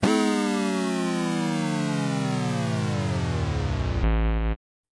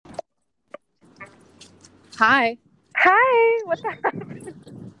Hi. Hi. What the heck?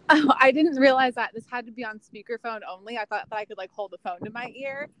 Oh, I didn't realize that this had to be on speakerphone only. I thought that I could hold the phone to my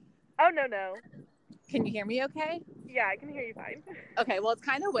ear. Oh, no. Can you hear me okay? Yeah, I can hear you fine. Okay, well, it's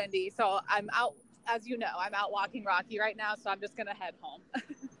kind of windy, so I'm out, as you know, I'm out walking Rocky right now, so I'm just going to head home.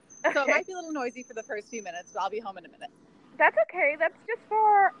 So it might be a little noisy for the first few minutes, but I'll be home in a minute. That's okay. That's just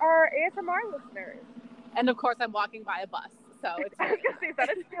for our ASMR listeners. And of course, I'm walking by a bus, so it's I was going to say, is that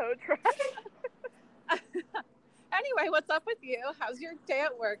a tow truck? Anyway, what's up with you? How's your day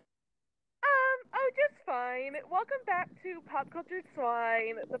at work? Just fine. Welcome back to Pop Culture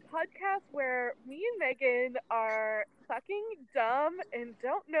Swine, the podcast where me and Megan are fucking dumb and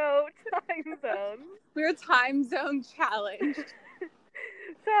don't know time zones. We're time zone challenged.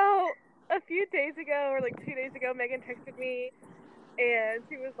 So, a few days ago, or 2 days ago, Megan texted me, and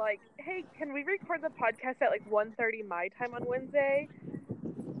she was like, hey, can we record the podcast at 1:30 my time on Wednesday?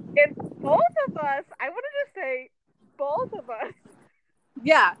 And both of us, I wanted to say, both of us.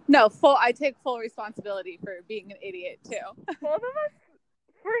 Yeah, no, I take full responsibility for being an idiot too. Both of us,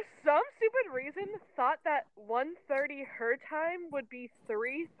 for some stupid reason, thought that 1:30 her time would be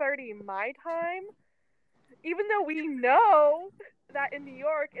 3:30 my time, even though we know that in New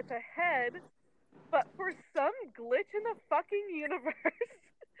York it's ahead. But for some glitch in the fucking universe,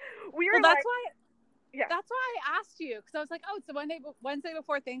 we were that's why. Yeah. That's why I asked you, because I was like, oh, it's the Wednesday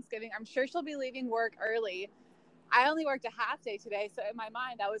before Thanksgiving. I'm sure she'll be leaving work early. I only worked a half day today, so in my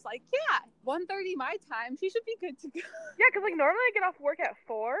mind, I was like, yeah, 1:30 my time. She should be good to go. Yeah, because normally I get off work at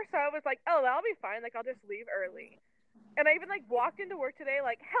 4, so I was like, oh, that'll be fine. I'll just leave early. And I even walked into work today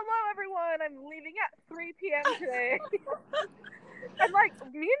hello everyone, I'm leaving at 3 p.m. today. And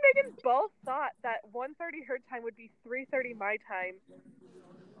me and Megan both thought that 1:30 her time would be 3:30 my time.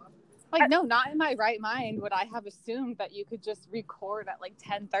 No, not in my right mind would I have assumed that you could just record at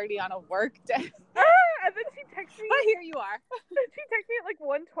 10:30 on a work day. And then she texted me. But here you are. She texted me at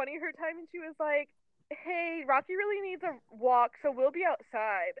 1:20 her time, and she was like, hey, Rocky really needs a walk, so we'll be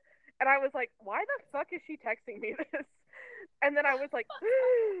outside. And I was like, why the fuck is she texting me this? And then I was like,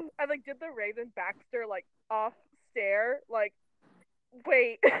 I did the Raven Baxter off stare,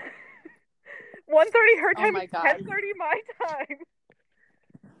 wait. 1:30 her time, 10:30 my time.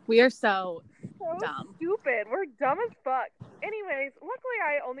 We are so dumb. Stupid. We're dumb as fuck. Anyways, luckily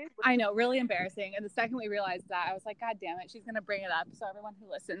I know, really embarrassing. And the second we realized that, I was like, God damn it, she's going to bring it up. So everyone who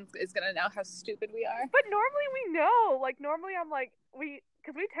listens is going to know how stupid we are. But normally we know. Normally I'm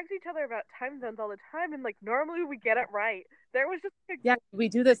because we text each other about time zones all the time, and normally we get it right. There was just yeah, we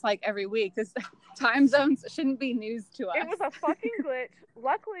do this every week. This time zones shouldn't be news to us. It was a fucking glitch.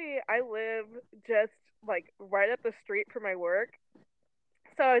 Luckily, I live just right up the street from my work,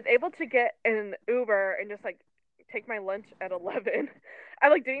 so I was able to get an Uber and just take my lunch at 11. I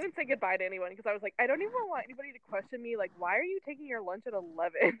didn't even say goodbye to anyone because I was I don't even want anybody to question me why are you taking your lunch at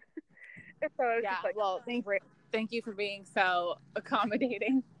 11? And so I was just well, thank you for being so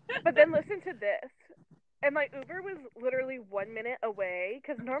accommodating. But then listen to this. And my Uber was literally 1 minute away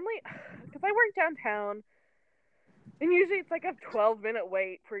because I work downtown, and usually it's a 12-minute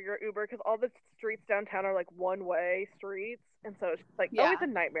wait for your Uber because all the streets downtown are one-way streets, and so it's always a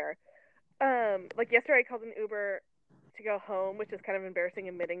nightmare. Yesterday I called an Uber to go home, which is kind of embarrassing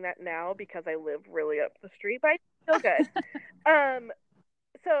admitting that now because I live really up the street, but it's still good.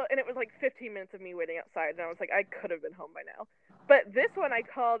 And it was 15 minutes of me waiting outside, and I was I could have been home by now. But this one I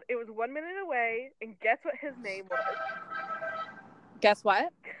called, it was 1 minute away, and guess what his name was? Guess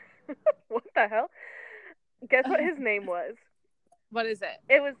what? What the hell? Guess what his name was? What is it?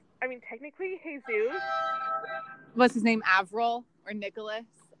 It was, technically Jesus. Was his name Avril or Nicholas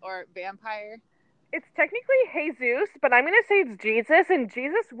or Vampire? It's technically Jesus, but I'm going to say it's Jesus, and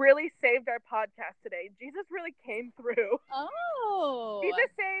Jesus really saved our podcast today. Jesus really came through. Oh. Jesus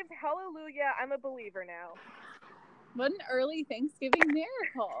saved. Hallelujah. I'm a believer now. What an early Thanksgiving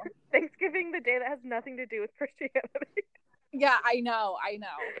miracle. Thanksgiving, the day that has nothing to do with Christianity. Yeah, I know.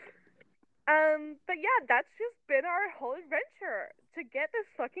 But yeah, that's just been our whole adventure to get this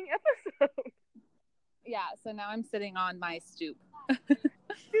fucking episode. Yeah, so now I'm sitting on my stoop.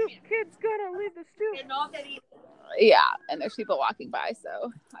 Stoop, kid's gonna leave the stoop. Yeah, and there's people walking by,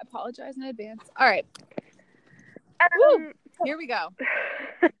 so I apologize in advance. All right. Here we go.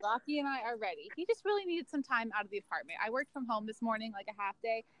 Rocky and I are ready. He just really needed some time out of the apartment. I worked from home this morning, a half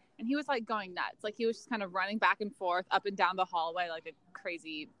day, and he was going nuts. He was just kind of running back and forth up and down the hallway like a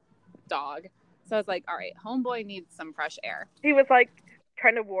crazy dog. So I was like, all right, homeboy needs some fresh air. He was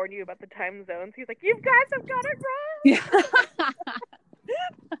trying to warn you about the time zones. He's you guys have got it wrong. Yeah.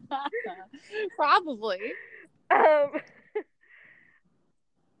 Probably.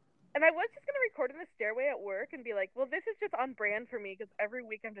 And I was just going to record in the stairway at work and be like, well, this is just on brand for me because every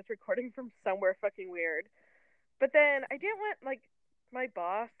week I'm just recording from somewhere fucking weird. But then I didn't want, like, my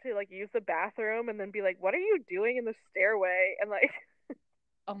boss to, like, use the bathroom and then be like, what are you doing in the stairway? And, like...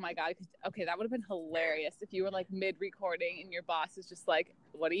 Oh my God. Okay, that would have been hilarious if you were like mid-recording and your boss is just like,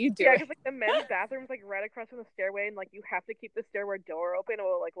 what are you doing? Yeah, because like the men's bathroom's like right across from the stairway and like you have to keep the stairway door open or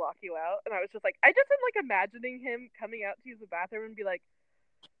it'll like lock you out. And I was just like, I just am like imagining him coming out to use the bathroom and be like,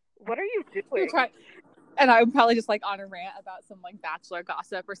 what are you doing? And I'm probably just like on a rant about some like Bachelor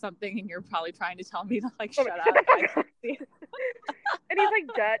gossip or something, and you're probably trying to tell me to like shut up. And he's like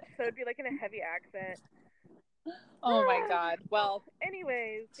Dutch, so it'd be like in a heavy accent. Oh my God. Well,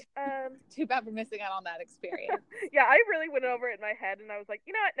 anyways, too bad we're missing out on that experience. Yeah, I really went over it in my head and I was like,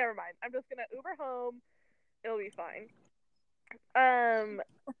 you know what, never mind. I'm just gonna Uber home. It'll be fine.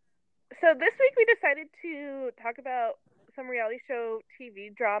 So this week we decided to talk about some reality show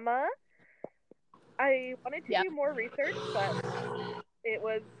TV drama. I wanted to do more research, but it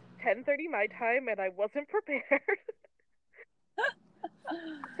was 10:30 my time and I wasn't prepared.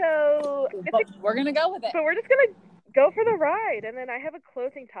 So we're gonna go with it. But we're just gonna go for the ride, and then I have a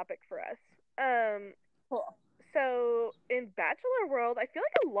closing topic for us. Cool. So in Bachelor World, I feel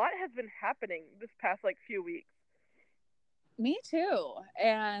like a lot has been happening this past like few weeks. Me too,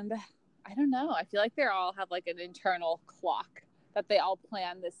 and I don't know. I feel like they all have like an internal clock that they all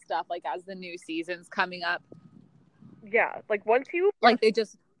plan this stuff like as the new season's coming up. Yeah, like once you like they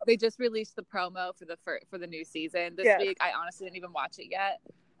just released the promo for the new season this week. I honestly didn't even watch it yet.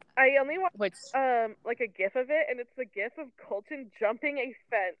 I only watched like a gif of it, and it's the gif of Colton jumping a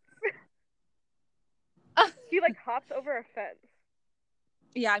fence. He like hops over a fence.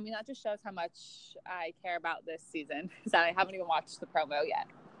 Yeah, I mean that just shows how much I care about this season because I haven't even watched the promo yet.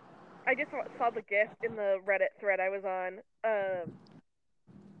 I just saw the gif in the Reddit thread I was on.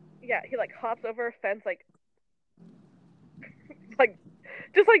 Yeah, he like hops over a fence like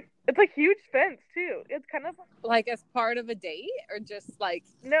just like it's a huge fence too. It's kind of like as part of a date or just like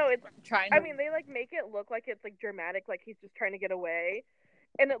no, it's trying to... I mean they like make it look like it's like dramatic, like he's just trying to get away.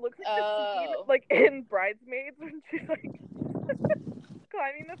 And it looks like the scene like in Bridesmaids when she's like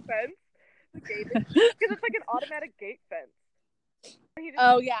climbing the fence. Because it's like an automatic gate fence.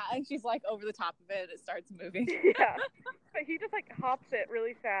 And she's like over the top of it and it starts moving. Yeah. But he just like hops it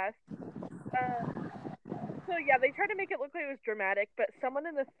really fast. So yeah, they tried to make it look like it was dramatic, but someone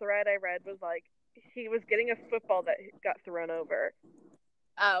in the thread I read was like, he was getting a football that got thrown over.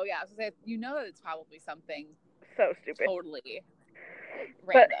 Oh yeah, I was gonna say, you know, it's probably something so stupid, totally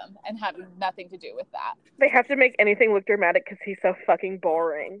random, and having nothing to do with that. They have to make anything look dramatic because he's so fucking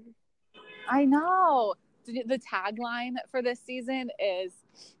boring. I know. The tagline for this season is,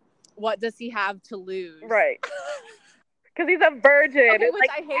 "What does he have to lose?" Right. Because he's a virgin. Okay,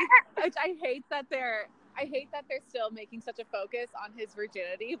 I hate that they're still making such a focus on his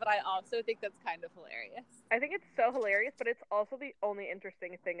virginity, but I also think that's kind of hilarious. I think it's so hilarious, but it's also the only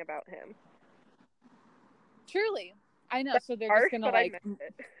interesting thing about him. Truly. I know. So they're just gonna like,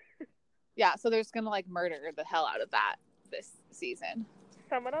 yeah. So they're just gonna like murder the hell out of that this season.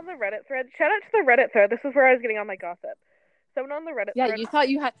 Someone on the Reddit thread. Shout out to the Reddit thread. This is where I was getting all my gossip. Someone on the Reddit thread. Yeah, you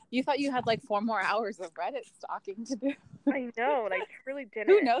thought you had like 4 more hours of Reddit stalking to do. I know, and I truly didn't.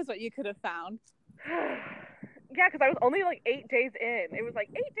 Who knows what you could have found? Yeah, because I was only like 8 days in. It was like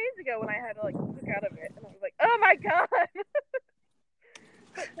 8 days ago when I had to like click out of it, and I was like, oh my god.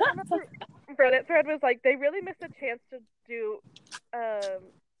 But Reddit thread was like, they really missed a chance to do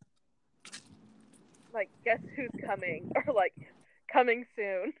like guess who's coming, or like coming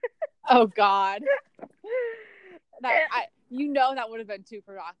soon. Oh god. That would have been too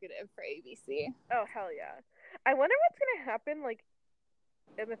provocative for ABC. Oh hell yeah. I wonder what's gonna happen like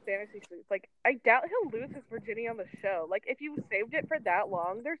in the fantasy suites. Like I doubt he'll lose his virginity on the show. Like if you saved it for that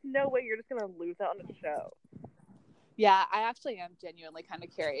long, there's no way you're just gonna lose it on the show. Yeah, I actually am genuinely kind of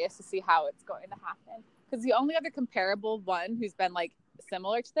curious to see how it's going to happen. Because the only other comparable one who's been like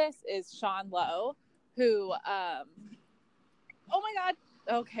similar to this is Sean Lowe, who oh my god,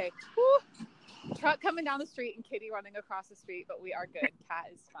 okay. Woo. Truck coming down the street and Kitty running across the street, but we are good. Cat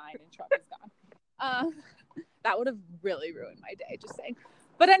is fine and truck is gone. That would have really ruined my day, just saying.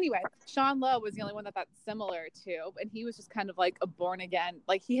 But anyway, Sean Lowe was the only one that's similar to, and he was just kind of like a born again,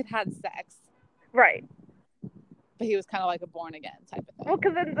 like he had sex. Right. But he was kind of like a born again type of thing. Well,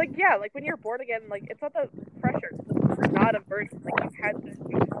 because then, like, yeah, like when you're born again, like it's not the pressure. You're not a virgin. Like you've had this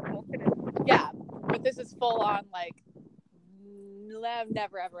confidence. Yeah, but this is full on like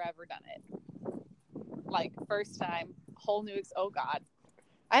never ever done it. Like first time, whole new. Oh god,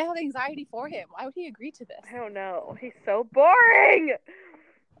 I have anxiety for him. Why would he agree to this? I don't know. He's so boring.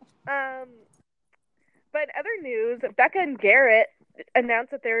 But in other news, Becca and Garrett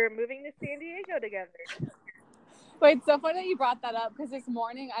announced that they're moving to San Diego together. Wait, it's so funny that you brought that up because this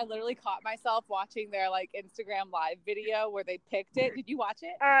morning I literally caught myself watching their like Instagram live video where they picked it. Did you watch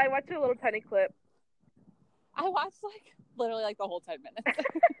it? I watched a little tiny clip. I watched like literally like the whole 10 minutes.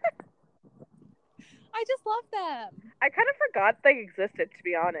 I just love them. I kind of forgot they existed, to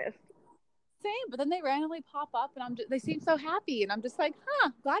be honest. Same, but then they randomly pop up and they seem so happy and I'm just like,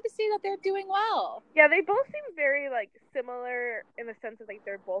 glad to see that they're doing well. Yeah, they both seem very like similar in the sense that like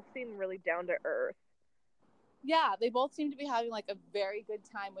they're both seem really down to earth. Yeah, they both seem to be having like a very good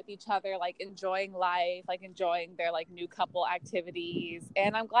time with each other, like enjoying life, like enjoying their like new couple activities.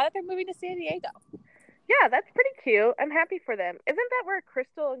 And I'm glad that they're moving to San Diego. Yeah, that's pretty cute. I'm happy for them. Isn't that where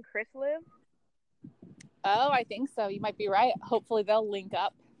Crystal and Chris live? Oh, I think so. You might be right. Hopefully they'll link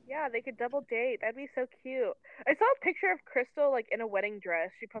up. Yeah, they could double date. That'd be so cute. I saw a picture of Crystal like in a wedding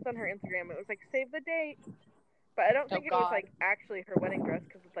dress. She posted on her Instagram. It was like, save the date. But I don't think it was like actually her wedding dress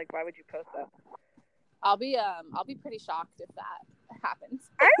because it's like, why would you post that? I'll be pretty shocked if that happens.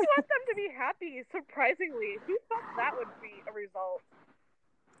 I want them to be happy, surprisingly. Who thought that would be a result?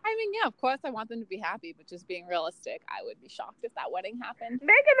 I mean, yeah, of course I want them to be happy, but just being realistic, I would be shocked if that wedding happened.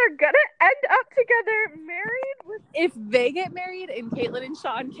 Megan, they're gonna end up together, married with... If they get married and Caitlyn and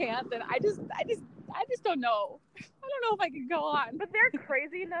Sean can't, then I just don't know. I don't know if I can go on. But they're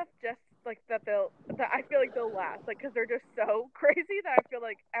crazy enough just like that I feel like they'll last. Like, because they're just so crazy that I feel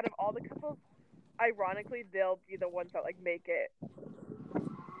like out of all the couples, ironically, they'll be the ones that like make it.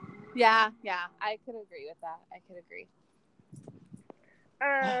 Yeah, I could agree with that. I could agree.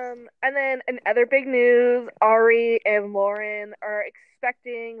 And then in other big news, Ari and Lauren are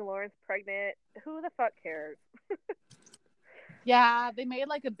expecting. Lauren's pregnant. Who the fuck cares? Yeah, they made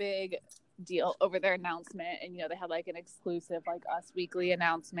like a big deal over their announcement, and they had like an exclusive like Us Weekly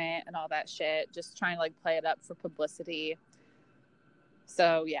announcement and all that shit, just trying to like play it up for publicity.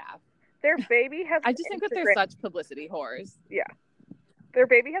 So yeah, their baby has. I just think that they're such publicity whores. Yeah, their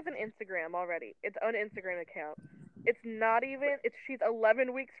baby has an Instagram already. Its own Instagram account. It's not even. She's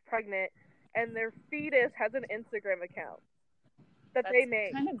 11 weeks pregnant, and their fetus has an Instagram account that they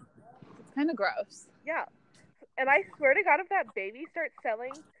made. It's kind of gross. Yeah, and I swear to God, if that baby starts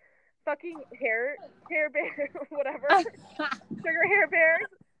selling fucking hair bear, whatever, sugar hair bears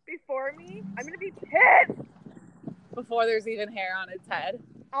before me, I'm gonna be pissed. Before there's even hair on its head,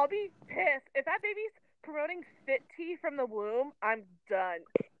 I'll be pissed. If that baby's promoting fit tea from the womb, I'm done.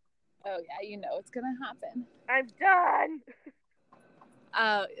 Oh yeah, it's gonna happen. I'm done.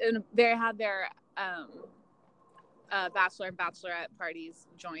 And they had their bachelor and bachelorette parties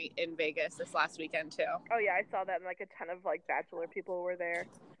joint in Vegas this last weekend too. Oh yeah, I saw that, and like a ton of like bachelor people were there.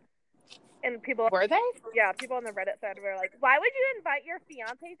 And people were they? Yeah, people on the Reddit side were like, "Why would you invite your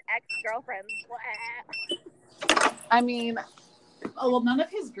fiance's ex-girlfriends?" I mean, none of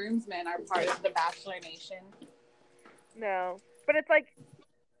his groomsmen are part of the Bachelor Nation. No, but it's like,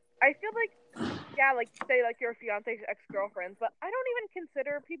 I feel like, yeah, like say like your fiance's ex-girlfriends, but I don't even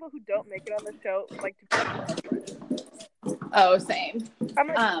consider people who don't make it on the show like to be girlfriends. Oh, same. I'm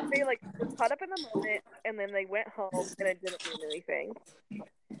like, they like were caught up in the moment, and then they went home, and it didn't mean anything.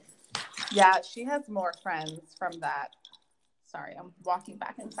 Yeah, she has more friends from that. Sorry, I'm walking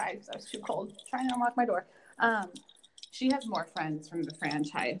back inside because I was too cold trying to unlock my door. She has more friends from the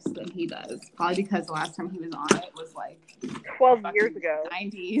franchise than he does. Probably because the last time he was on it was like 12 years ago.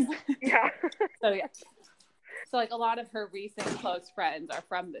 90s. Yeah. So like a lot of her recent close friends are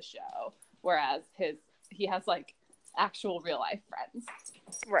from the show, whereas he has like actual real life friends.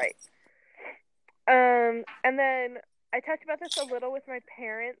 Right. And then I talked about this a little with my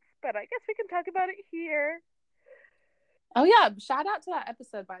parents, but I guess we can talk about it here. Oh yeah, shout out to that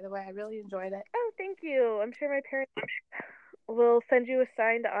episode, by the way. I really enjoyed it. Oh, thank you. I'm sure my parents will send you a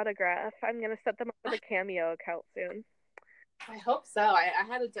signed autograph. I'm gonna set them up with a Cameo account soon. I hope so. I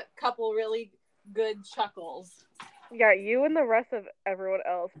had a couple really good chuckles. Yeah, you and the rest of everyone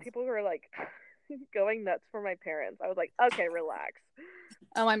else, people were like going nuts for my parents. I was like, okay, relax.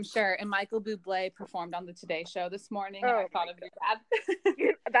 Oh, I'm sure. And Michael Bublé performed on the Today Show this morning, and I thought of your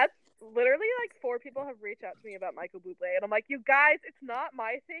dad. That's literally like 4 people have reached out to me about Michael Bublé, and I'm like, you guys, it's not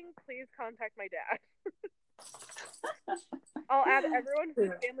my thing. Please contact my dad. I'll add everyone to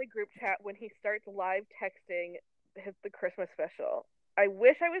the family group chat when he starts live texting the Christmas special. I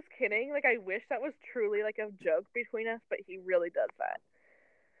wish I was kidding. Like, I wish that was truly like a joke between us, but he really does that.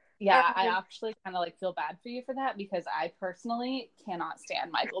 Yeah, I actually kind of like feel bad for you for that because I personally cannot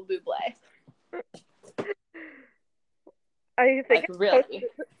stand Michael Bublé. I think really.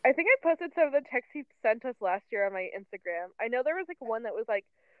 I posted some of the texts he sent us last year on my Instagram. I know there was like one that was like,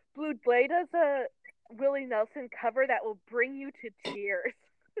 Bublé does a Willie Nelson cover that will bring you to tears.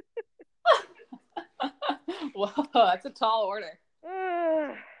 Whoa, that's a tall order.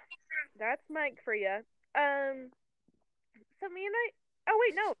 That's Mike for you. So me and I. Oh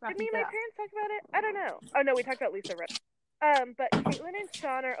wait, no. Did me and my parents talk about it? I don't know. Oh no, we talked about Lisa Rinna. But Caitlin and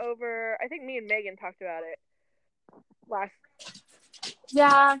Sean are over. I think me and Megan talked about it last.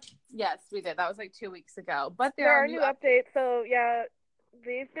 Yeah. Yes, we did. That was like 2 weeks ago. But there are new updates. So yeah,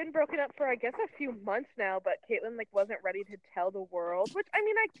 they've been broken up for I guess a few months now. But Caitlin like wasn't ready to tell the world, which I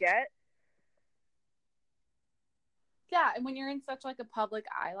mean I get. Yeah, and when you're in such like a public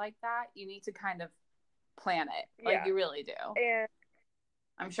eye like that, you need to kind of plan it. Like you really do. And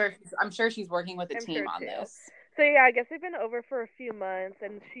I'm sure she's working with a team on this. So yeah, I guess they've been over for a few months,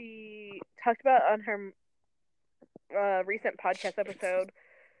 and she talked about on her recent podcast episode,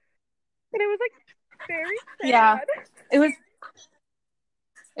 and it was like very sad. Yeah,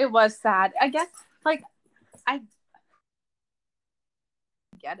 it was sad. I guess like I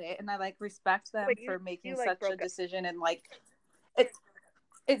get it, and I like respect them for making such a decision, and like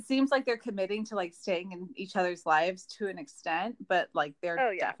it seems like they're committing to like staying in each other's lives to an extent, but like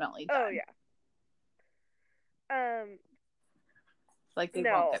they're definitely done. Oh yeah. Like they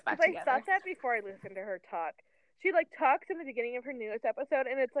won't get back together. I thought that before I listened to her talk. She like talks in the beginning of her newest episode,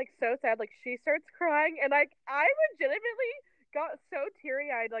 and it's like so sad. Like she starts crying, and I legitimately got so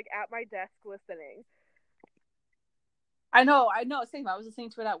teary-eyed like at my desk listening. I know. Same. I was listening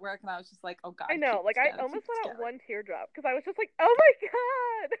to it at work, and I was just like, "Oh God." I know. Like I almost let out one teardrop because I was just like, "Oh my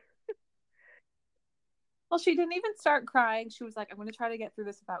God." Well, she didn't even start crying. She was like, "I'm going to try to get through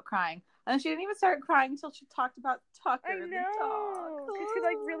this without crying," and then she didn't even start crying until she talked about Tucker. I know, the dog. Because she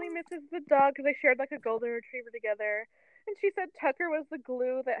like really misses the dog because they shared like a golden retriever together, and she said Tucker was the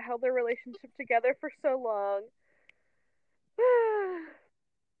glue that held their relationship together for so long.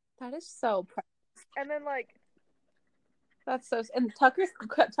 That is so precious. And then like. That's so. And Tucker's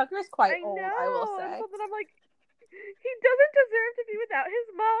quite old, I will say. And so then I'm like, he doesn't deserve to be without his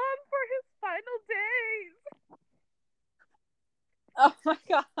mom for his final days. Oh my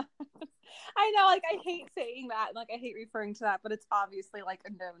God. I know, like I hate saying that, like I hate referring to that, but it's obviously like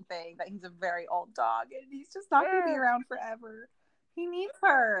a known thing that he's a very old dog and he's just not going to be around forever. He needs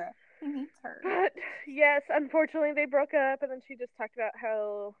her. But yes, unfortunately they broke up, and then she just talked about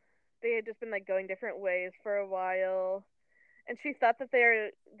how they had just been like going different ways for a while. And she thought that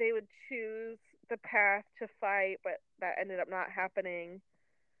they would choose the path to fight, but that ended up not happening.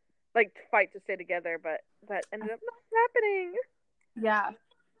 Like, to fight to stay together, but that ended up not happening. Yeah.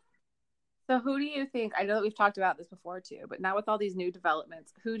 So who do you think, I know that we've talked about this before too, but now with all these new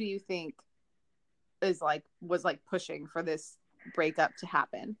developments, who do you think was pushing for this breakup to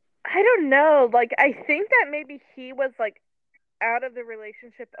happen? I don't know. Like, I think that maybe he was, like, out of the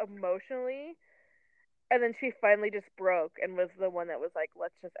relationship emotionally. And then she finally just broke and was the one that was like,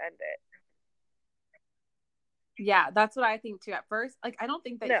 let's just end it. Yeah, that's what I think too. At first, like, I don't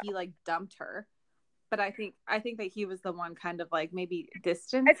think that he like dumped her, but I think that he was the one kind of like maybe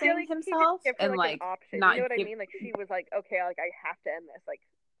distancing himself and like an option. Not. You know what I mean? Like she was like, okay, like I have to end this. Like,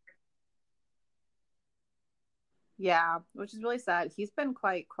 yeah, which is really sad. He's been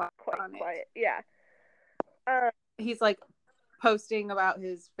quite quiet. Yeah. He's like posting about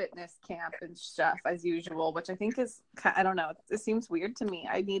his fitness camp and stuff as usual, which I think is, I don't know, it seems weird to me.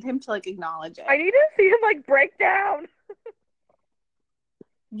 I need him to like acknowledge it. I need to see him like break down.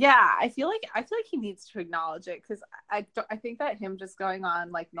 Yeah, I feel like he needs to acknowledge it, because I think that him just going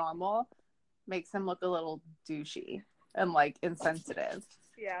on like normal makes him look a little douchey and like insensitive.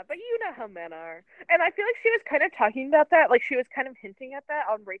 Yeah, but you know how men are. And I feel like she was kind of talking about that, like she was kind of hinting at that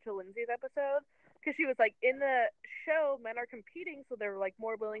on Rachel Lindsay's episode. Because she was like, in the show, men are competing, so they're like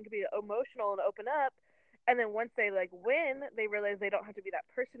more willing to be emotional and open up. And then once they like win, they realize they don't have to be that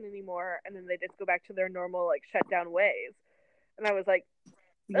person anymore, and then they just go back to their normal like shut down ways. And I was like,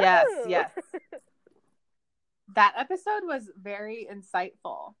 yes. That episode was very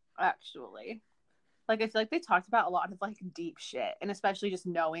insightful, actually. Like I feel like they talked about a lot of like deep shit, and especially just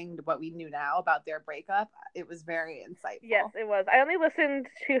knowing what we knew now about their breakup, it was very insightful. Yes, it was. I only listened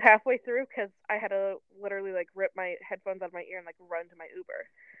to halfway through because I had to literally like rip my headphones out of my ear and like run to my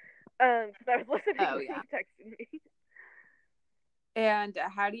Uber. Because I was listening when he texted me. And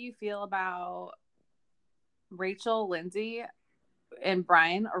how do you feel about Rachel, Lindsay, and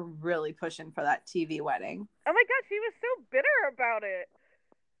Brian are really pushing for that TV wedding? Oh my God, she was so bitter about it.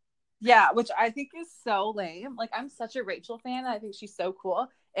 Yeah, which I think is so lame. Like, I'm such a Rachel fan. I think she's so cool.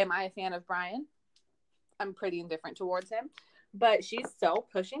 Am I a fan of Brian? I'm pretty indifferent towards him. But she's so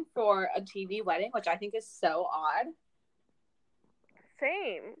pushing for a TV wedding, which I think is so odd.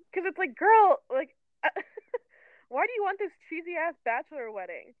 Same. Because it's like, girl, like, Why do you want this cheesy ass bachelor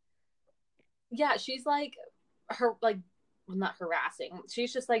wedding? Yeah, she's like her like well, not harassing.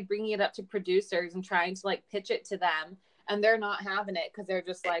 She's just like bringing it up to producers and trying to like pitch it to them, and they're not having it because they're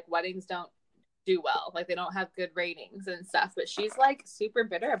just like weddings don't do well, like they don't have good ratings and stuff. But she's like super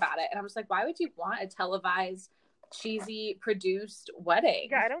bitter about it, and I'm just like, why would you want a televised, cheesy, produced wedding?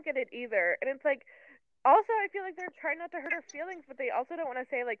 Yeah, I don't get it either. And it's like, also, I feel like they're trying not to hurt her feelings, but they also don't want to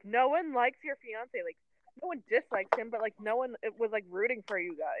say, like, no one likes your fiance. Like, no one dislikes him, but, like, no one was, like, rooting for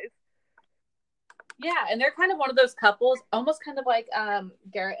you guys. Yeah, and they're kind of one of those couples, almost kind of like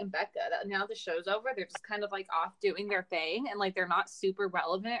Garrett and Becca, that now the show's over, they're just kind of like off doing their thing, and like they're not super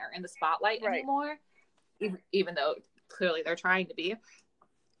relevant or in the spotlight anymore, even though clearly they're trying to be.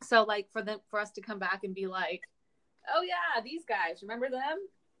 So like for us to come back and be like, oh yeah, these guys, remember them?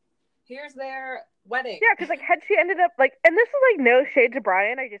 Here's their wedding. Yeah, because like had she ended up like, and this is like no shade to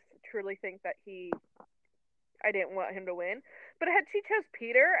Brian, I just truly think that I didn't want him to win. But had she chose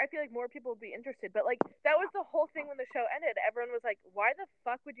Peter, I feel like more people would be interested. But like that was the whole thing when the show ended. Everyone was like, "Why the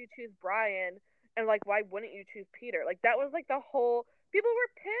fuck would you choose Brian?" And like, "Why wouldn't you choose Peter?" Like that was like the whole. People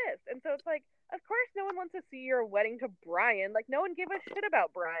were pissed, and so it's like, of course, no one wants to see your wedding to Brian. Like no one gave a shit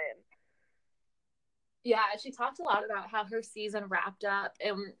about Brian. Yeah, she talked a lot about how her season wrapped up,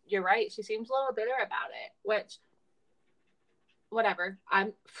 and you're right, she seems a little bitter about it. Which, whatever.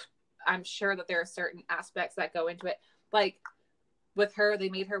 I'm sure that there are certain aspects that go into it. Like with her, they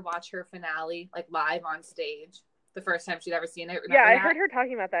made her watch her finale like live on stage the first time she'd ever seen it. Yeah, I heard her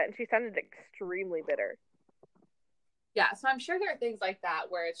talking about that, and she sounded extremely bitter. Yeah, so I'm sure there are things like that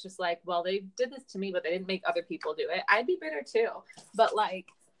where it's just like, well, they did this to me, but they didn't make other people do it. I'd be bitter too, but like,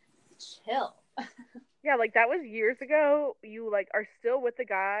 chill. Yeah, like that was years ago. You like are still with the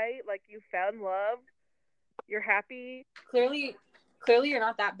guy. Like you found love. You're happy. Clearly you're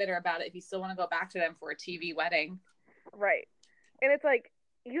not that bitter about it if you still want to go back to them for a TV wedding. Right. And it's like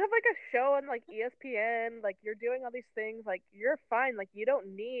you have like a show on like ESPN, like you're doing all these things, like you're fine. Like you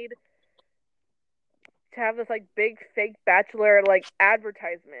don't need to have this like big fake bachelor like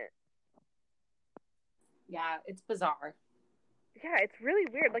advertisement. Yeah, it's bizarre. Yeah, it's really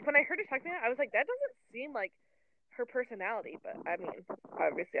weird. Like when I heard her talking about it, I was like, that doesn't seem like her personality, but I mean,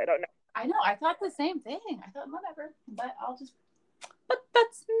 obviously I don't know. I know, I thought the same thing. I thought whatever, but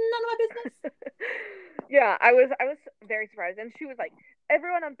that's none of my business. Yeah, I was very surprised. And she was like,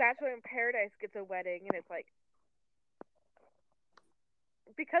 everyone on Bachelor in Paradise gets a wedding, and it's like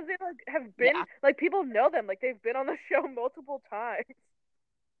because they like have been like people know them, like they've been on the show multiple times.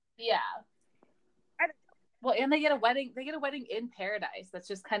 Yeah. Well, and they get a wedding in Paradise. That's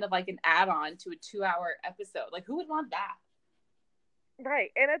just kind of like an add-on to a 2-hour episode. Like who would want that?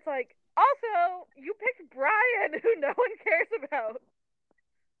 Right. And it's like, also, you picked Brian, who no one cares about.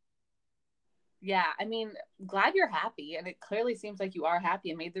 Yeah, I mean, glad you're happy, and it clearly seems like you are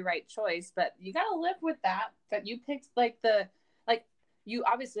happy and made the right choice, but you gotta live with that you picked you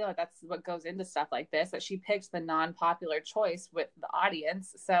obviously know that's what goes into stuff like this, that she picked the non-popular choice with the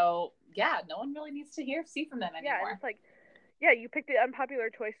audience. So yeah, no one really needs to see from them anymore. Yeah, and it's like, yeah, you picked the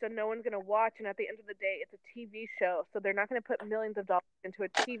unpopular choice, so no one's gonna watch, and at the end of the day, it's a TV show, so they're not gonna put millions of dollars into a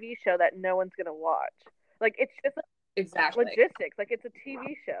TV show that no one's gonna watch. Like it's just exactly logistics. Like it's a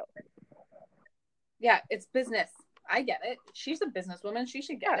TV show. Yeah, it's business. I get it. She's a businesswoman. She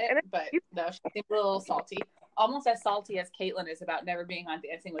should get it. But no, she seems a little salty. Almost as salty as Caitlyn is about never being on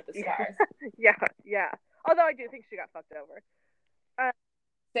Dancing with the Stars. Yeah. Although I do think she got fucked over.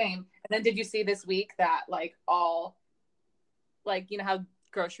 Same. And then did you see this week that like all, like, you know how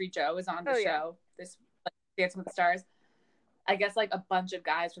Grocery Joe is on the show, this like, Dancing with the Stars? I guess like a bunch of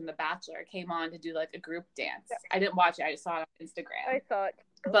guys from The Bachelor came on to do like a group dance. Yeah. I didn't watch it. I just saw it on Instagram. I saw it.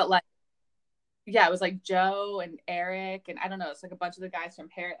 But like, yeah, it was like Joe and Eric, and I don't know, it's like a bunch of the guys from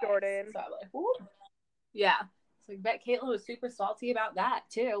Paradise. Jordan. So I'm like, ooh. Yeah. So I bet Caitlyn was super salty about that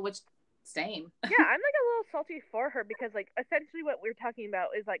too, which same. Yeah, I'm like a little salty for her because like essentially what we're talking about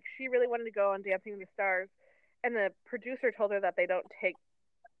is like she really wanted to go on Dancing with the Stars, and the producer told her that they don't take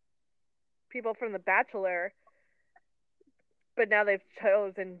people from The Bachelor, but now they've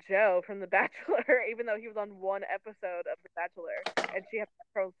chosen Joe from The Bachelor, even though he was on one episode of The Bachelor, and she had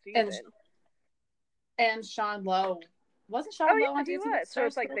the whole season. And Sean Lowe. Wasn't Sean Lowe on Dancing with the Stars? So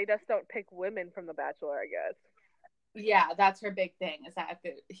it's like they just don't pick women from The Bachelor, I guess. Yeah, that's her big thing, is that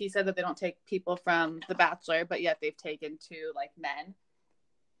he said that they don't take people from The Bachelor, but yet they've taken 2 like men.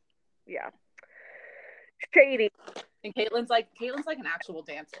 Yeah. Shady. And Caitlyn's like an actual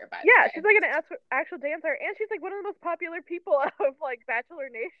dancer, by the way. Yeah, she's like an actual dancer, and she's like one of the most popular people out of like Bachelor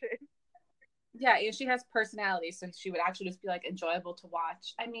Nation. Yeah, and she has personality, so she would actually just be like enjoyable to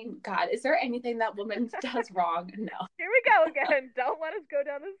watch. I mean, God, is there anything that woman does wrong? No. Here we go again. Don't let us go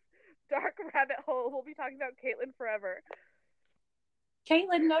down this dark rabbit hole. We'll be talking about Caitlyn forever.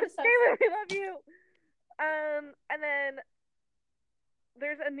 Caitlyn, notice us. Caitlyn, we love you. And then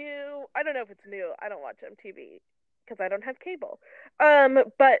there's a new. I don't know if it's new. I don't watch MTV because I don't have cable.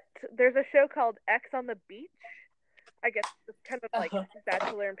 But there's a show called X on the Beach. I guess it's kind of like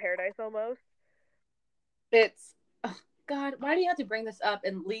Bachelor in Paradise almost. It's God. Why do you have to bring this up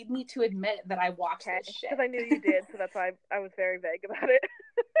and lead me to admit that I watched this shit? Because I knew you did, so that's why I was very vague about it.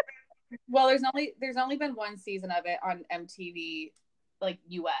 Well, there's only been one season of it on MTV, like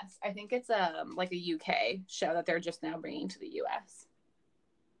US. I think it's like a UK show that they're just now bringing to the US.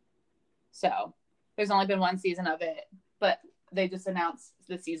 So there's only been one season of it, but they just announced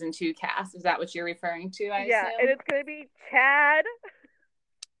the season 2 cast. Is that what you're referring to? I assume? And it's gonna be Chad.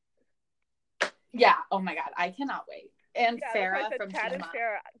 Yeah. Oh my God, I cannot wait. And Farrah from Chad TMI. And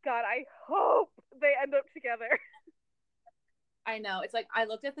Farrah. God, I hope they end up together. I know. It's like I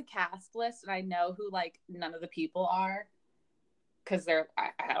looked at the cast list and I know who like none of the people are because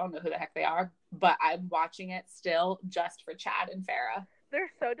I don't know who the heck they are, but I'm watching it still just for Chad and Farrah.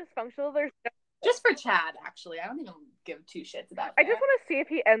 They're so dysfunctional. Just for Chad, actually. I don't even give two shits about Farrah. I just want to see if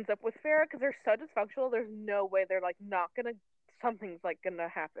he ends up with Farrah because they're so dysfunctional. There's no way they're like not gonna. Something's like gonna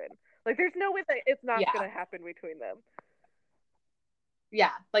happen. Like there's no way that it's not gonna happen between them.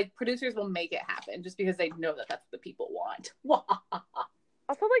 Yeah, like producers will make it happen just because they know that that's what the people want.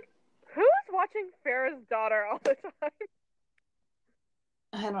 Also, like, who is watching Farrah's daughter all the time?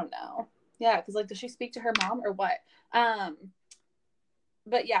 I don't know. Yeah, because like, does she speak to her mom or what?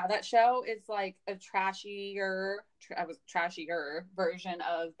 But yeah, that show is like a trashier version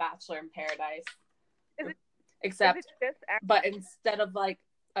of Bachelor in Paradise. But instead of like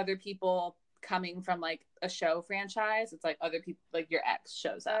other people coming from like a show franchise, it's like other people, like your ex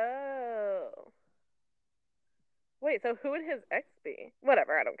shows up. Oh. Wait, so who would his ex be?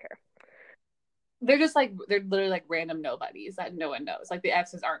 Whatever, I don't care. They're literally like random nobodies that no one knows. Like the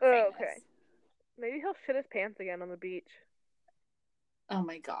exes aren't famous. Okay. Maybe he'll shit his pants again on the beach. Oh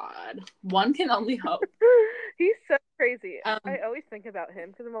my God. One can only hope. He's so crazy. I always think about him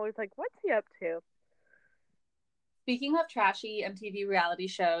because I'm always like, what's he up to? Speaking of trashy MTV reality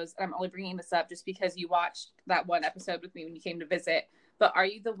shows, I'm only bringing this up just because you watched that one episode with me when you came to visit, but Are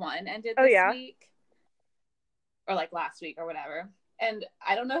You the One ended this week? Or like last week or whatever. And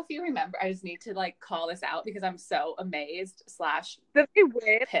I don't know if you remember, I just need to like call this out because I'm so amazed / Did they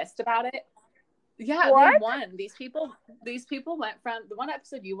win? Pissed about it. Yeah, what? They won. These people went from the one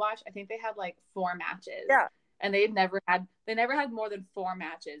episode you watched, I think they had like 4 matches. Yeah. And they never had more than 4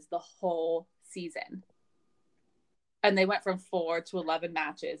 matches the whole season. And they went from 4 to 11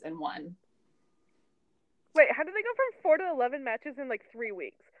 matches and won. Wait, how did they go from 4 to 11 matches in like 3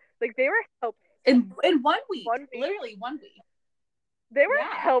 weeks? Like they were helpless. In 1 week. Literally 1 week. They were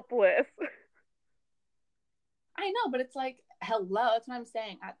helpless. I know, but it's like, hello, that's what I'm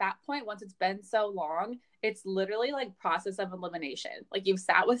saying. At that point, once it's been so long, it's literally like process of elimination. Like you've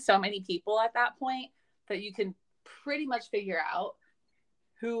sat with so many people at that point that you can pretty much figure out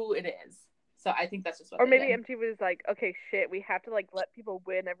who it is. So I think that's just what. Or maybe MTV was like, okay, shit, we have to like let people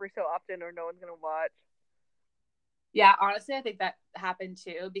win every so often, or no one's gonna watch. Yeah, honestly, I think that happened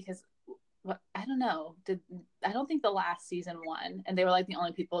too because I don't know. I don't think the last season won, and they were like the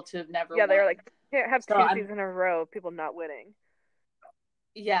only people to have never. Yeah, they were like, can't have 2 seasons in a row of people not winning.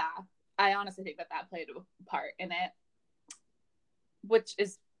 Yeah, I honestly think that played a part in it, which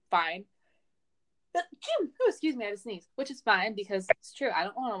is fine. But, excuse me, I had to sneeze. Which is fine because it's true. I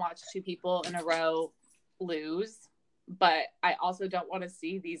don't want to watch 2 people in a row lose, but I also don't want to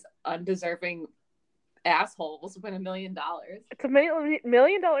see these undeserving assholes win $1 million. It's $1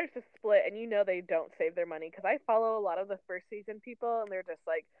 million to split, and you know they don't save their money because I follow a lot of the first season people, and they're just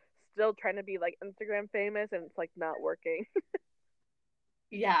like still trying to be like Instagram famous, and it's like not working.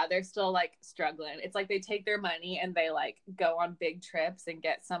 Yeah, they're still like struggling. It's like they take their money and they like go on big trips and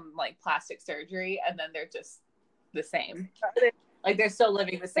get some like plastic surgery, and then they're just the same. Like they're still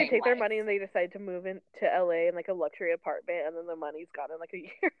living the same. They take their money and they decide to move into LA in like a luxury apartment, and then the money's gone in like a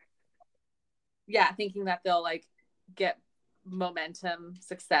year. Yeah, thinking that they'll like get momentum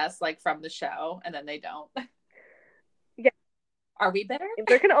success like from the show, and then they don't. Yeah. Are we bitter?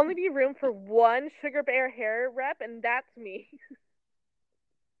 There can only be room for one Sugar Bear hair rep, and that's me.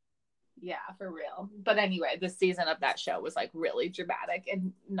 Yeah, for real. But anyway, this season of that show was like really dramatic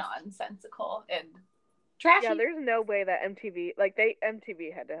and nonsensical and trashy. Yeah, there's no way that MTV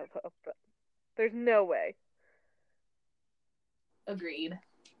had to have hope. There's no way. Agreed.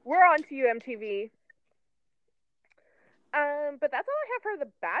 we're on to you, MTV. But that's all I have for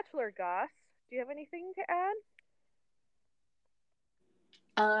The Bachelor, Goss. Do you have anything to add?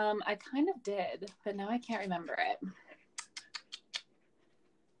 I kind of did, but now I can't remember it.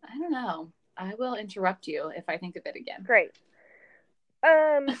 I don't know. I will interrupt you if I think of it again. Great.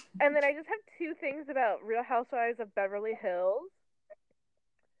 And then I just have two things about Real Housewives of Beverly Hills.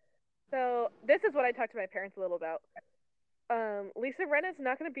 So this is what I talked to my parents a little about. Lisa Rinna's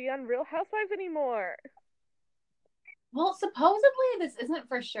not going to be on Real Housewives anymore. Well, supposedly this isn't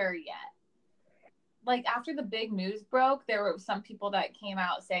for sure yet. Like, after the big news broke, there were some people that came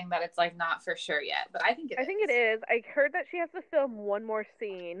out saying that it's, like, not for sure yet. But I think it is. I think it is. I heard that she has to film one more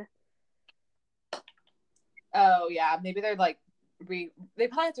scene. Oh, yeah. Maybe they're, like, they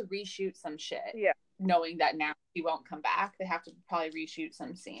probably have to reshoot some shit. Yeah. Knowing that now she won't come back. They have to probably reshoot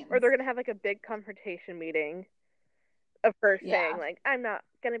some scenes. Or they're going to have, like, a big confrontation meeting of her saying, like, I'm not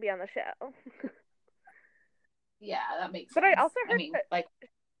going to be on the show. Yeah, that makes sense. But I also heard that,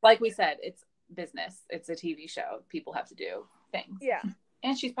 like we said, it's business. It's a TV show. People have to do things. Yeah.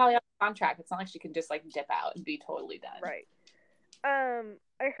 And she's probably on contract. It's not like she can just, like, dip out and be totally done. Right.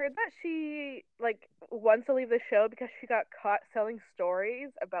 I heard that she, like, wants to leave the show because she got caught selling stories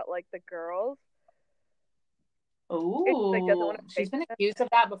about, like, the girls. Ooh, like, doesn't want to she's been accused of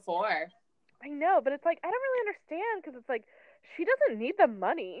that before. I know, but it's like, I don't really understand because it's like, she doesn't need the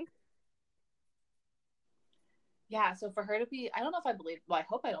money. Yeah, so for her to be, I don't know if I believe, well, I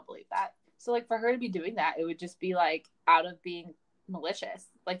hope I don't believe that. So, like, for her to be doing that, it would just be, like, out of being malicious.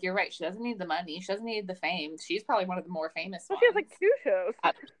 Like, you're right, she doesn't need the money, she doesn't need the fame. She's probably one of the more famous ones. She has, like, 2 shows.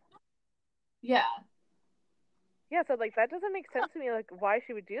 Yeah. Yeah, so, like, that doesn't make sense to me, like, why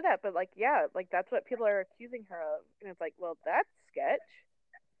she would do that. But, like, yeah, like, that's what people are accusing her of. And it's like, well, that's sketch.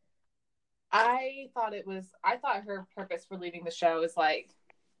 I thought her purpose for leaving the show is, like,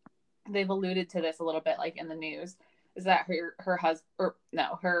 they've alluded to this a little bit, like, in the news, is that her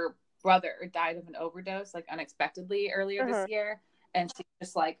brother died of an overdose, like, unexpectedly earlier this year, and she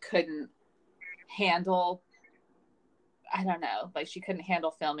just, like, couldn't handle, I don't know, like, she couldn't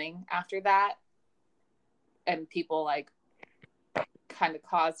handle filming after that, and people, like, kind of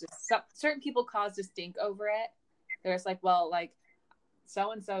certain people caused a stink over it. There's like, well, like,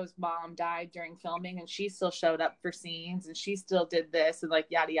 so-and-so's mom died during filming and she still showed up for scenes and she still did this and, like,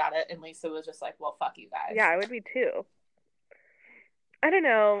 yada yada, and Lisa was just like, well, fuck you guys. Yeah, I would be too. I don't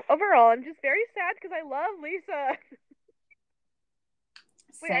know. Overall, I'm just very sad because I love Lisa.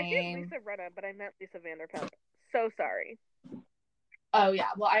 Wait, I said Lisa Rinna, but I meant Lisa Vanderpump. So sorry. Oh, yeah.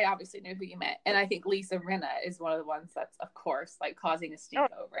 Well, I obviously knew who you meant. And I think Lisa Rinna is one of the ones that's, of course, like, causing a stink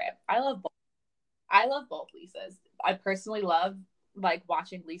over it. I love both Lisas. I personally love, like,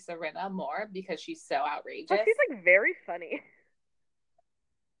 watching Lisa Rinna more because she's so outrageous. Well, she's, like, very funny.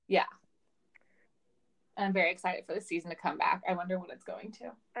 Yeah. And I'm very excited for the season to come back. I wonder what it's going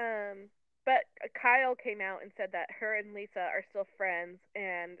to. But Kyle came out and said that her and Lisa are still friends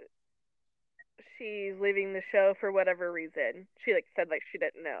and she's leaving the show for whatever reason. She, like, said, like, she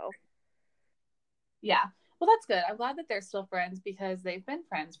didn't know. Yeah. Well, that's good. I'm glad that they're still friends because they've been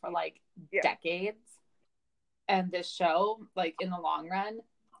friends for, like, decades. And this show, like, in the long run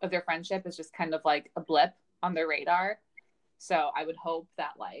of their friendship is just kind of like a blip on their radar. So I would hope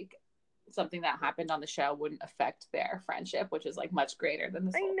that, like, something that happened on the show wouldn't affect their friendship, which is, like, much greater than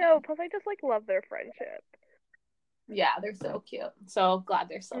this. I know, plus I just, like, love their friendship. Yeah, they're so cute. So glad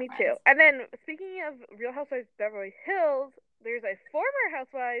they're still friends. Me too. And then, speaking of Real Housewives of Beverly Hills, there's a former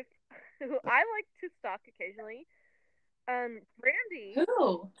housewife who I like to stalk occasionally. Brandy.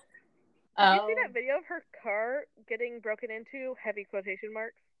 Who? Did you see that video of her car getting broken into? Heavy quotation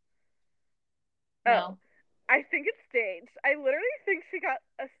marks. No. I think it's staged. I literally think she got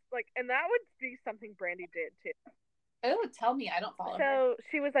and that would be something Brandy did too. Oh, tell me. I don't follow her. So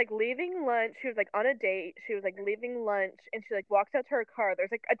she was, like, leaving lunch. She was, like, on a date. She was, like, leaving lunch, and she, like, walks out to her car.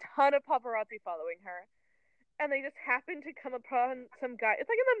 There's, like, a ton of paparazzi following her, and they just happened to come upon some guy. It's,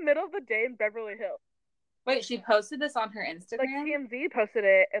 like, in the middle of the day in Beverly Hills. Wait, she posted this on her Instagram? Like, TMZ posted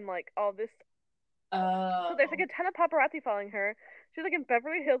it, and, like, all this. Oh. So there's, like, a ton of paparazzi following her. She's, like, in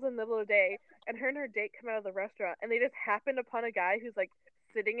Beverly Hills in the middle of the day, and her and her date come out of the restaurant, and they just happened upon a guy who's, like,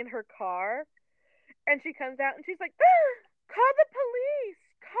 sitting in her car, and she comes out, and she's like, call the police!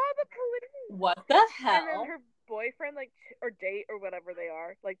 Call the police! What the hell? And then her boyfriend, like, or date, or whatever they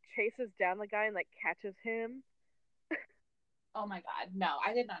are, like, chases down the guy and, like, catches him. Oh my god, no,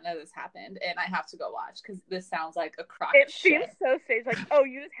 I did not know this happened, and I have to go watch, because this sounds like a crock of shit. It seems so staged, like, oh,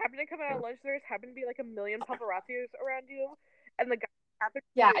 you just happen to come out of lunch, there just happen to be, like, a million paparazzis around you, and the guy happened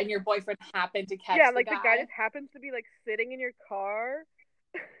and your boyfriend happened to catch the guy? the guy just happens to be, like, sitting in your car,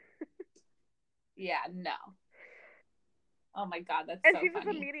 Yeah, no. Oh my God, that's And so she just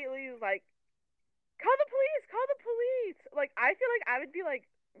funny. immediately was like, call the police, call the police. Like, I feel like I would be like,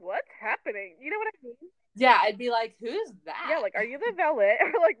 what's happening? You know what I mean? Yeah, I'd be like, who's Yeah, that? like, are you the valet?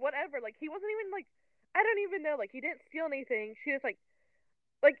 Or like, whatever. Like, he wasn't even like, I don't even know. Like, he didn't steal anything. She was like,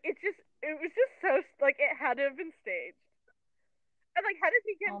 it was just so, like, it had to have been staged. And like, how did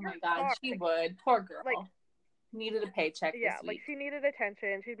he get Oh in my her God, car? she would. Poor Like, girl. Needed a paycheck this yeah, like, week. she needed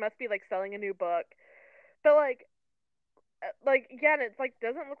attention. She must be like selling a new book. But like yeah, and it's like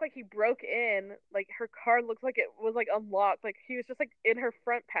doesn't look like he broke in. Like her car looks like it was like unlocked. Like he was just like in her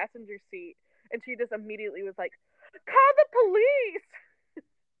front passenger seat, and she just immediately was like, "Call the police!"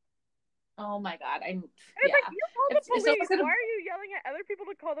 Oh my God, And it's like yeah. you call the If someone's police. gonna, Why are you yelling at other people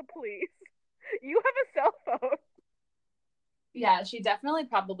to call the police? You have a cell phone. yeah, she definitely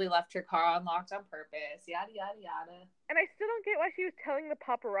probably left her car unlocked on purpose. Yada yada yada. And I still don't get why she was telling the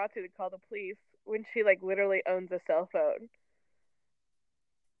paparazzi to call the police when she like literally owns a cell phone.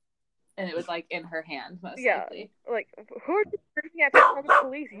 And it was like in her hand, most Yeah, likely. like who are you screaming at to call the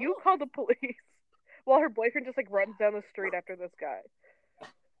police? You call the police. While her boyfriend just like runs down the street after this guy.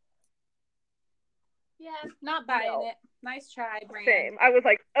 Yeah, not buying No. it. Nice try, brand. Same. I was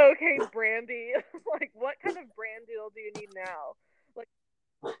like, okay, Brandy. Like, what kind of brand deal do you need now? Like,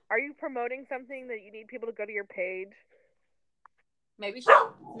 are you promoting something that you need people to go to your page? Maybe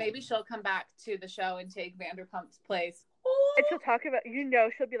she'll come back to the show and take Vanderpump's place. And she'll talk about,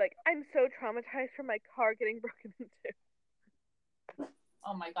 she'll be like, I'm so traumatized from my car getting broken into.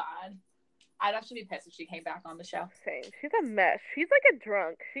 Oh my God. I'd actually be pissed if she came back on the show. Same. She's a mess. She's like a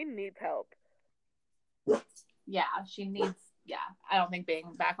drunk. She needs help. Yeah, she needs. Yeah, I don't think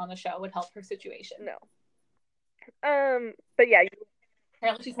being back on the show would help her situation. No. But yeah.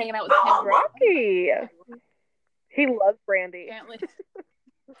 Apparently, she's hanging out with Kim. Rocky. He loves Brandy. Apparently.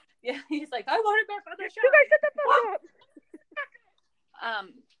 Yeah, he's like, I want her back on the show. You guys shut the fuck up.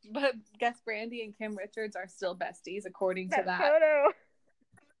 But guess Brandy and Kim Richards are still besties, according to that photo.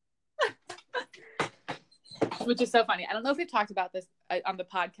 Which is so funny. I don't know if we've talked about this on the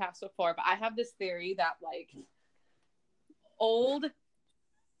podcast before, but I have this theory that like old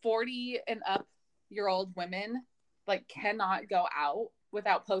 40 and up year old women like cannot go out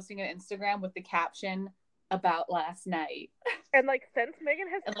without posting an Instagram with the caption about last night. And like since Megan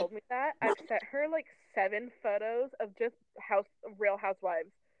has told me that, I've sent her like 7 photos of just Real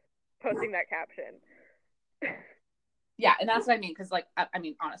Housewives posting that caption. Yeah, and that's what I mean, because like I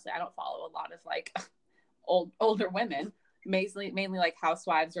mean honestly, I don't follow a lot of like older women, mainly like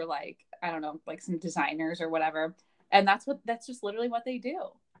housewives or like I don't know, like some designers or whatever, and that's just literally what they do.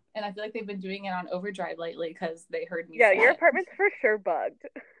 And I feel like they've been doing it on overdrive lately because they heard me. Yeah, your apartment's for sure bugged.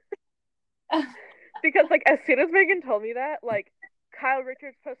 Because like as soon as Megan told me that, like Kyle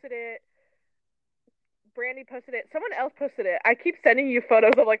Richards posted it, Brandy posted it, someone else posted it. I keep sending you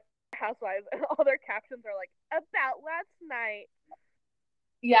photos of like housewives, and all their captions are like about last night.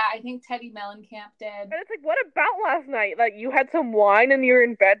 Yeah, I think Teddy Mellencamp did. And it's like, what about last night? Like, you had some wine and you were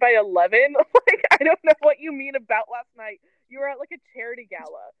in bed by 11? Like, I don't know what you mean about last night. You were at, like, a charity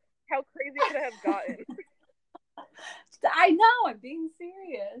gala. How crazy could it have gotten? I know, I'm being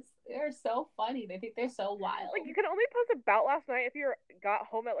serious. They're so funny. They think they're so wild. Like, you can only post about last night if you got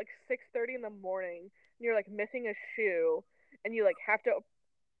home at, like, 6:30 in the morning and you're, like, missing a shoe and you, like, have to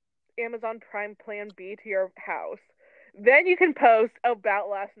Amazon Prime Plan B to your house. Then you can post about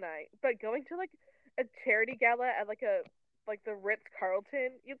last night. But going to like a charity gala at like the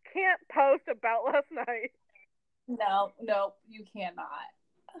Ritz-Carlton, you can't post about last night. No, you cannot.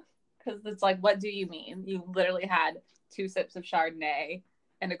 Because it's like, what do you mean? You literally had 2 sips of Chardonnay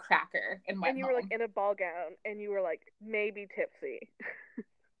and a cracker and went And you home. were like in a ball gown and you were like maybe tipsy.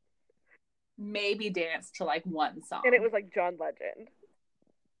 Maybe danced to like one song. And it was like John Legend.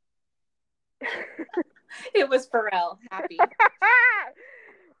 It was Pharrell, Happy.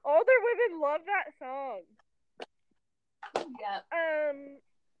 Older women love that song. Yep.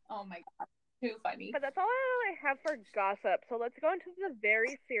 Oh my God. Too funny. But that's all I have for gossip. So let's go into the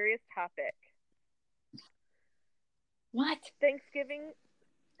very serious topic. What? Thanksgiving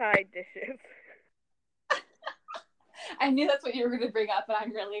side dishes. I knew that's what you were going to bring up, but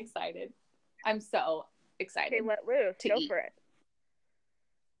I'm really excited. I'm so excited. Okay, let loose. Go for it.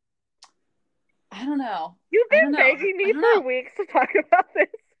 I don't know. You've been begging me for weeks to talk about this.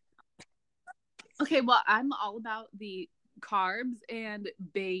 Okay, well, I'm all about the carbs and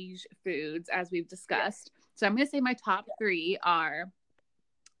beige foods, as we've discussed. Yeah. So I'm going to say my top 3 are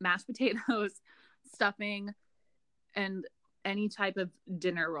mashed potatoes, stuffing, and any type of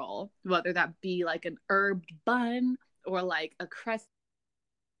dinner roll, whether that be like an herbed bun or like a crust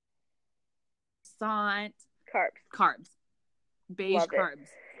croissant. Carbs. Beige Love carbs.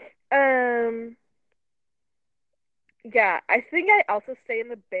 It. Yeah, I think I also stay in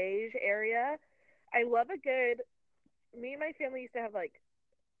the beige area. I love a good. Me and my family used to have like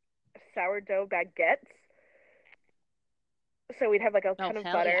sourdough baguettes, so we'd have like a ton of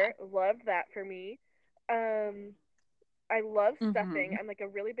butter. Yeah. Love that for me. I love stuffing. Mm-hmm. I'm like a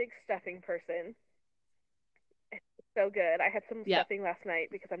really big stuffing person. It's so good. I had some Yep. stuffing last night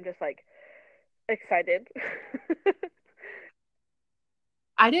because I'm just like excited.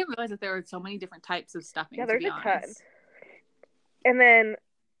 I didn't realize that there were so many different types of stuffing. Yeah, there's to be a ton. honest. And then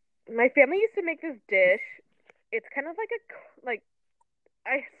my family used to make this dish. It's kind of like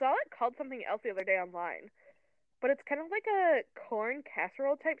I saw it called something else the other day online, but it's kind of like a corn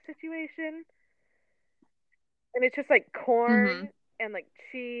casserole type situation. And it's just like corn Mm-hmm. and like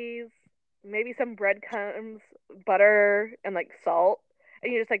cheese, maybe some breadcrumbs, butter, and like salt,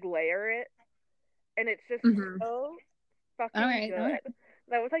 and you just like layer it, and it's just Mm-hmm. so All fucking right. good.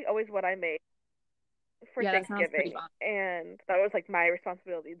 That was like always what I made for Yeah, that sounds pretty Thanksgiving, fun. and that was like my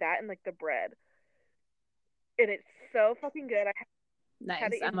responsibility. That and like the bread, and it's so fucking good. I had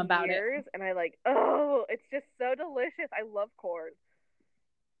Nice. it I'm in about it. years, and it's just so delicious. I love corn.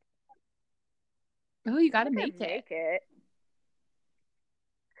 Oh, you got to I'm gonna make it. it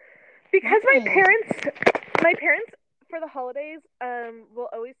because Why? my parents for the holidays will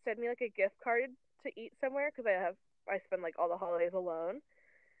always send me like a gift card to eat somewhere because I spend like all the holidays alone.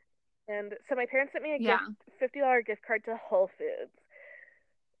 And so my parents sent me a Yeah. $50 gift card to Whole Foods.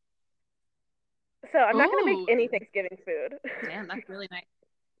 So I'm not gonna make Ooh. any Thanksgiving food. Damn, that's really nice.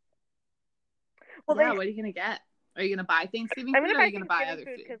 Well, Yeah, what are you gonna get? Are you gonna buy Thanksgiving I'm food gonna or are buy you gonna buy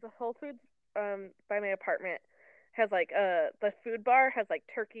Thanksgiving other food because the Whole Foods by my apartment has like the food bar has like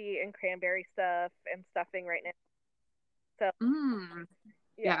turkey and cranberry stuff and stuffing right now. So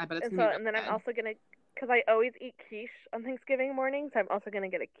Yeah, I bet it's and gonna so be really and then I'm good. also gonna because I always eat quiche on Thanksgiving mornings. I'm also gonna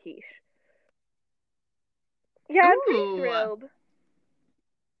get a quiche. Yeah, I'm pretty Ooh. thrilled.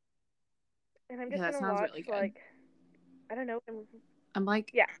 And I'm Yeah, just that gonna sounds watch really good. like I don't know. I'm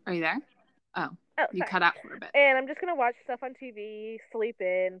like, Yeah. Are you there? Oh, you sorry. cut out for a bit. And I'm just gonna watch stuff on TV, sleep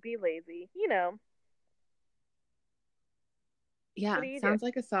in, be lazy. You know. Yeah, What do you do? sounds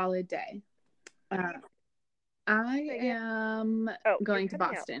like a solid day. I am going to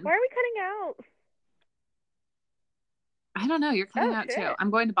cutting out. Boston. Why are we cutting out? I don't know. You're cutting out shit. too. I'm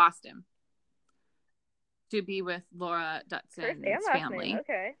going to Boston to be with Laura First Dutson's and last family. name.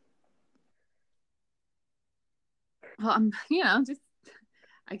 Okay. Well, I'm, just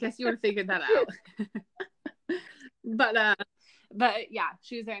I guess you would have figured that out. But yeah,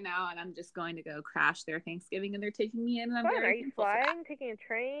 she's there now, and I'm just going to go crash their Thanksgiving, and they're taking me in, and I'm Fun. very Are you thankful for that. flying? Taking a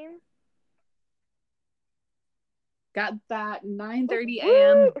train? Got that 9:30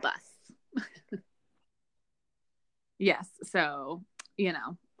 a.m. bus. Yes, so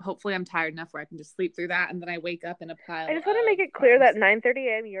hopefully I'm tired enough where I can just sleep through that, and then I wake up in a pile. I just want to make it clear that 9:30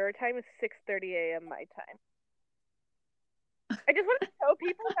 a.m. your time is 6:30 a.m. my time. I just want to show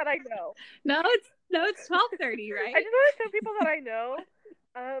people that I know. No, it's 12:30, right? I just want to show people that I know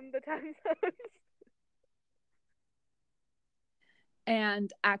the time zones.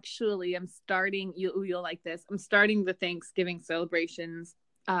 And actually, I'm starting. You'll like this. I'm starting the Thanksgiving celebrations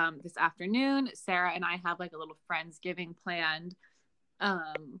this afternoon. Sarah and I have like a little Friendsgiving planned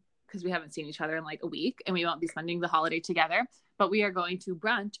because we haven't seen each other in like a week, and we won't be spending the holiday together. But we are going to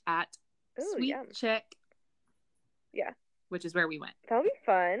brunch at Sweet Chick. Yeah. Which is where we went. That'll be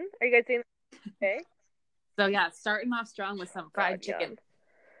fun. Are you guys doing okay? So yeah, starting off strong with some fried chicken.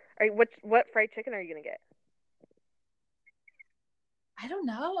 What fried chicken are you gonna get? I don't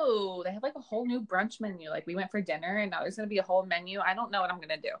know. They have like a whole new brunch menu. Like we went for dinner, and now there's gonna be a whole menu. I don't know what I'm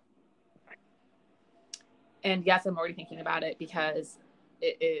gonna do. And yes, I'm already thinking about it because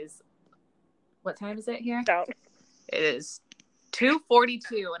it is. What time is it here? No. It is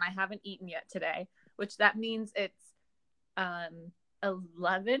 2:42, and I haven't eaten yet today. Which that means it's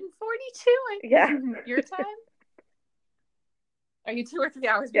 11:42. Yeah. Your time? Are you 2 or 3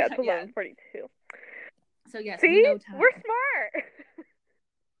 hours? Yeah, it's 11:42. So yes, see, we know time. We're smart.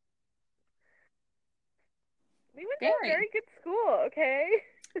 We went to a very good school, okay?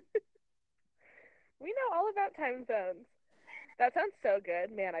 We know all about time zones. That sounds so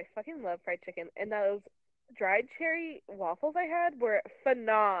good. Man, I fucking love fried chicken. And those dried cherry waffles I had were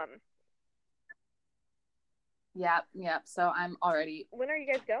phenom. Yep. So I'm already. When are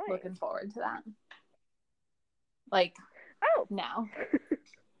you guys going? Looking forward to that. Like, now.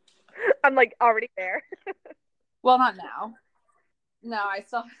 I'm like already there. Well, not now. No, I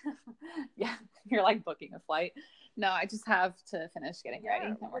still. Yeah, you're like booking a flight. No, I just have to finish getting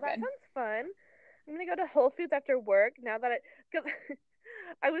ready. Well, that sounds fun. I'm gonna go to Whole Foods after work now that because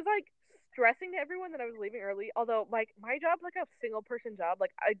I was like stressing to everyone that I was leaving early. Although like my job's like a single person job,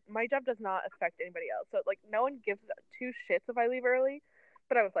 like my job does not affect anybody else, so like no one gives two shits if I leave early.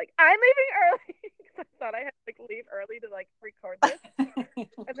 But I was like, I'm leaving early because I thought I had to like leave early to like record this.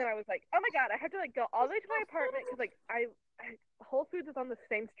 And then I was like, oh my god, I have to like go all the way to my apartment because like Whole Foods is on the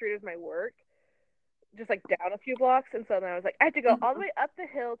same street as my work, just like down a few blocks. And so then I was like, I had to go all the way up the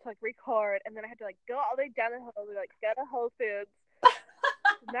hill to like record, and then I had to like go all the way down the hill to like go to Whole Foods.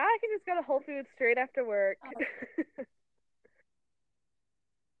 Now I can just go to Whole Foods straight after work.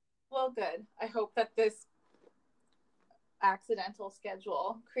 Well, good. I hope that this accidental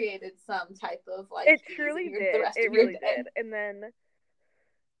schedule created some type of like it truly did. It really did. And then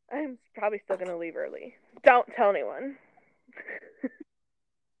I'm probably still gonna leave early. Don't tell anyone.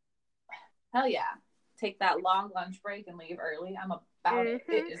 Hell yeah. Take that long lunch break and leave early. I'm about it.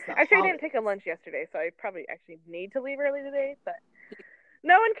 It is the Actually, holidays. I didn't take a lunch yesterday, so I probably actually need to leave early today, but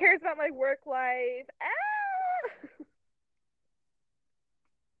no one cares about my work life. Ah!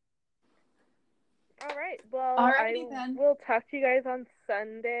 All right. Well, then. We'll talk to you guys on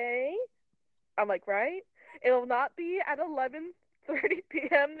Sunday. I'm like, right? It will not be at 11:30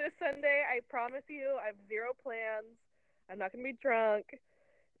 p.m. this Sunday. I promise you. I have zero plans. I'm not going to be drunk.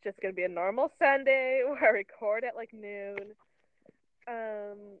 It's just going to be a normal Sunday where I record at like noon.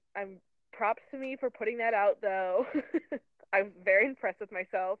 I'm props to me for putting that out, though. I'm very impressed with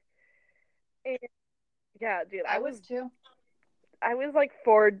myself. And yeah, dude, I was too. I was like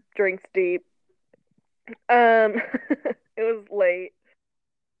 4 drinks deep. It was late.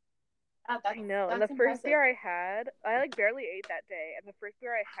 I know. And the first beer I had, I like barely ate that day, and the first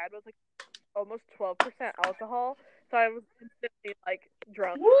beer I had was like almost 12% alcohol, so I was instantly like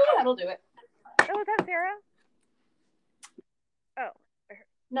drunk. Woo, that'll do it. Oh, was that Sarah? Oh.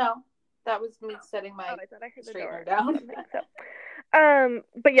 No, that was me setting my I thought I heard the door down. So.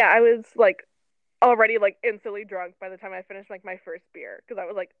 But yeah, I was like already like instantly drunk by the time I finished like my first beer, because I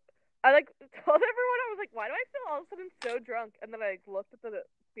was like, I like told everyone, I was like, why do I feel all of a sudden so drunk? And then I looked at the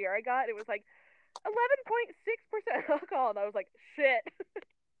beer I got, and it was like 11.6% alcohol, and I was like, shit.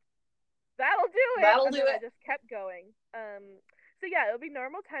 That'll do it. I just kept going. So yeah, it'll be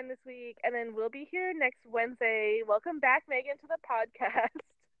normal time this week, and then we'll be here next Wednesday. Welcome back, Megan, to the podcast.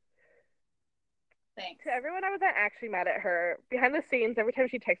 Thanks. To everyone, I wasn't actually mad at her. Behind the scenes, every time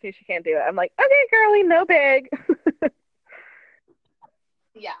she texts me she can't do it, I'm like, okay, girlie, no big.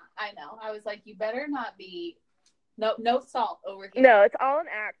 Yeah, I know. I was like, you better not be. No salt over here. No, it's all an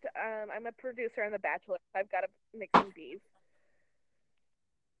act. I'm a producer on The Bachelor. So I've got to make some beef.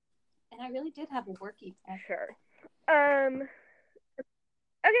 And I really did have a work evening. Sure. Okay,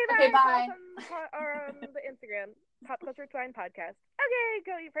 bye. Or on the Instagram, Pop Culture Twine Podcast. Okay,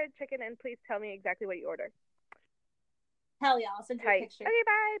 go eat fried chicken and please tell me exactly what you order. Hell yeah, I'll send you a picture. Okay,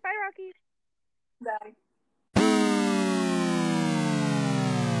 bye. Bye, Rocky. Bye.